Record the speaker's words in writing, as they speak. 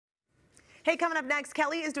Hey, coming up next,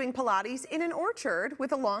 Kelly is doing Pilates in an orchard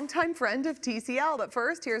with a longtime friend of TCL. But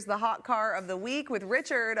first, here's the hot car of the week with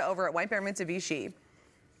Richard over at White Bear Mitsubishi.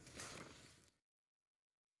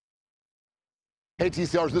 Hey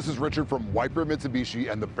TCLers, this is Richard from White Bear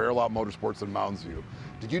Mitsubishi and the Bear Lot Motorsports in Mounds View.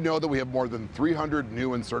 Did you know that we have more than 300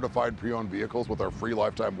 new and certified pre-owned vehicles with our free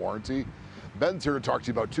lifetime warranty? Ben's here to talk to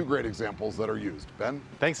you about two great examples that are used. Ben?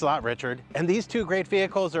 Thanks a lot, Richard. And these two great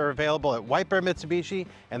vehicles are available at White Bear Mitsubishi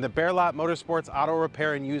and the Bear Lot Motorsports Auto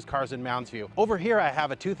Repair and Used Cars in Mounds View. Over here I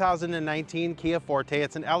have a 2019 Kia Forte.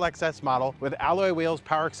 It's an LXS model with alloy wheels,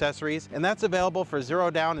 power accessories, and that's available for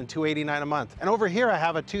 $0 down and $289 a month. And over here I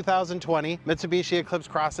have a 2020 Mitsubishi Eclipse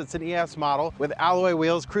Cross. It's an ES model with alloy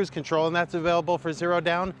wheels, cruise control, and that's available for $0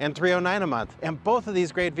 down and $309 a month. And both of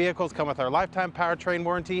these great vehicles come with our lifetime powertrain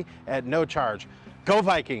warranty at no charge. Go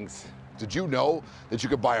Vikings! Did you know that you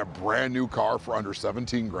could buy a brand new car for under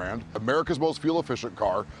 17 grand? America's most fuel efficient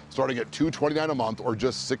car starting at $229 a month or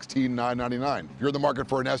just $16,999. If you're in the market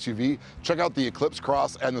for an SUV, check out the Eclipse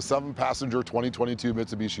Cross and the 7-passenger 2022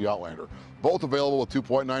 Mitsubishi Outlander, both available with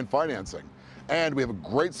 2.9 financing. And we have a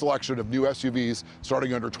great selection of new SUVs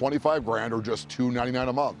starting under 25 grand or just $299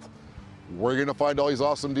 a month. Where are you gonna find all these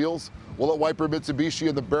awesome deals? Well, at White Bear Mitsubishi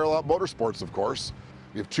and the Bear Lot Motorsports, of course.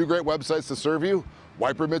 We have two great websites to serve you,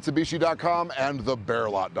 whitebearmitsubishi.com and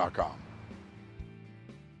thebearlot.com.